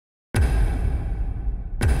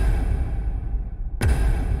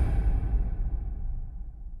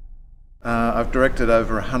I've directed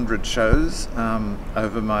over 100 shows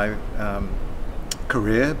over my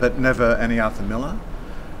career, but never any Arthur Miller.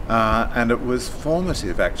 And it was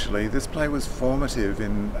formative, actually. This play was formative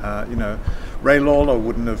in, you know, Ray Lawler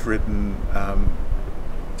wouldn't have written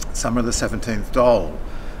Summer of the 17th Doll.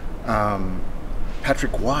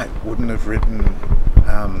 Patrick White wouldn't have written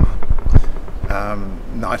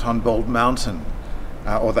Night on Bald Mountain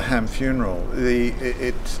or The Ham Funeral.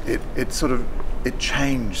 It sort of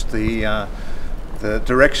changed the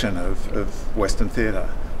direction of Western theatre.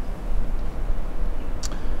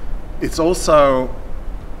 It's also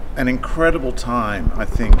an incredible time, I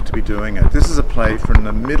think, to be doing it. This is a play from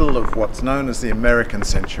the middle of what's known as the American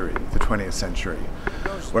century, the 20th century,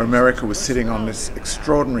 where America was sitting on this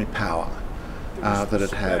extraordinary power that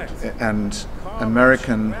it had, and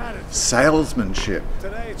American salesmanship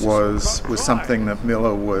was something that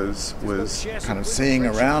Miller was kind of seeing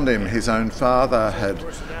around him. His own father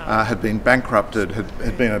had been bankrupted,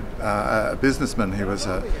 had been a businessman. He was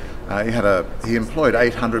he employed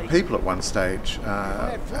 800 people at one stage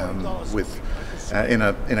in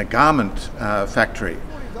a garment factory,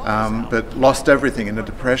 but lost everything in the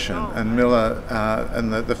Depression. And Miller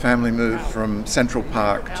and the family moved from Central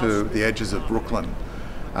Park to the edges of Brooklyn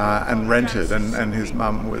and rented. And his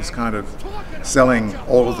mum was kind of selling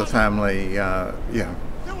all of the family,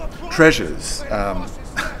 treasures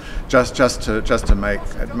just to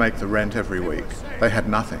make the rent every week. They had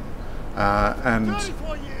nothing, and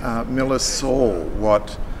Miller saw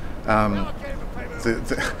what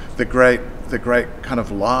the great kind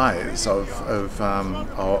of lies of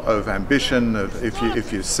ambition, of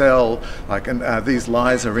if you sell, like, and these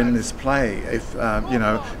lies are in this play. If you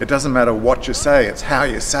know, it doesn't matter what you say; it's how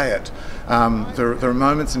you say it. There are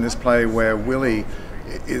moments in this play where Willie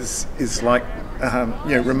is like,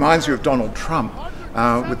 reminds you of Donald Trump,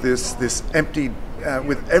 with this empty.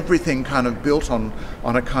 With everything kind of built on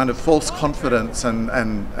a kind of false confidence and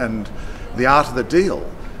the art of the deal,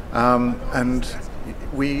 and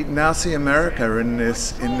we now see America in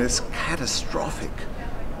this catastrophic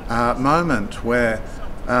moment where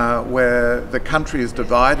the country is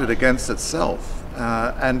divided against itself,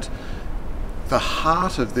 and the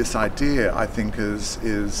heart of this idea, I think, is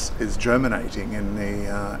germinating in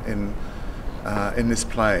this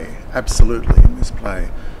play, absolutely in this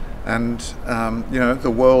play. And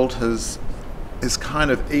the world has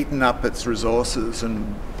kind of eaten up its resources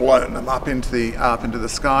and blown them up into the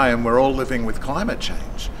sky, and we're all living with climate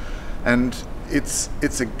change. And it's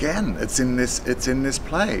in this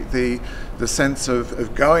play, the sense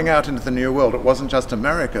of going out into the new world. It wasn't just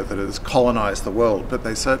America that has colonized the world, but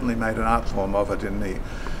they certainly made an art form of it in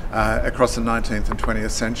across the 19th and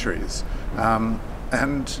 20th centuries.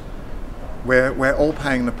 And we're all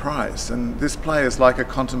paying the price, and this play is like a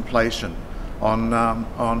contemplation on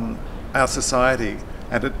our society,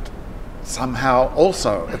 and it somehow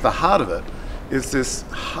also at the heart of it is this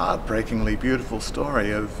heartbreakingly beautiful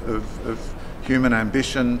story of human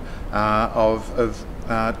ambition, of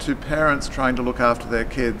two parents trying to look after their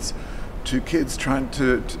kids, two kids trying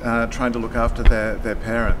to look after their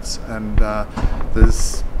parents, and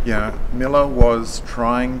Miller was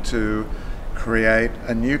trying to create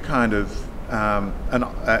a new kind of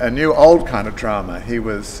a new old kind of drama. He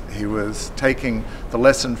was taking the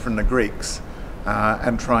lesson from the Greeks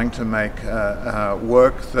and trying to make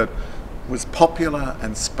work that was popular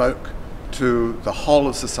and spoke to the whole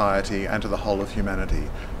of society and to the whole of humanity,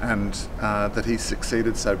 and that he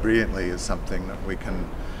succeeded so brilliantly is something that we can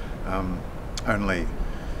only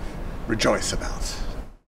rejoice about.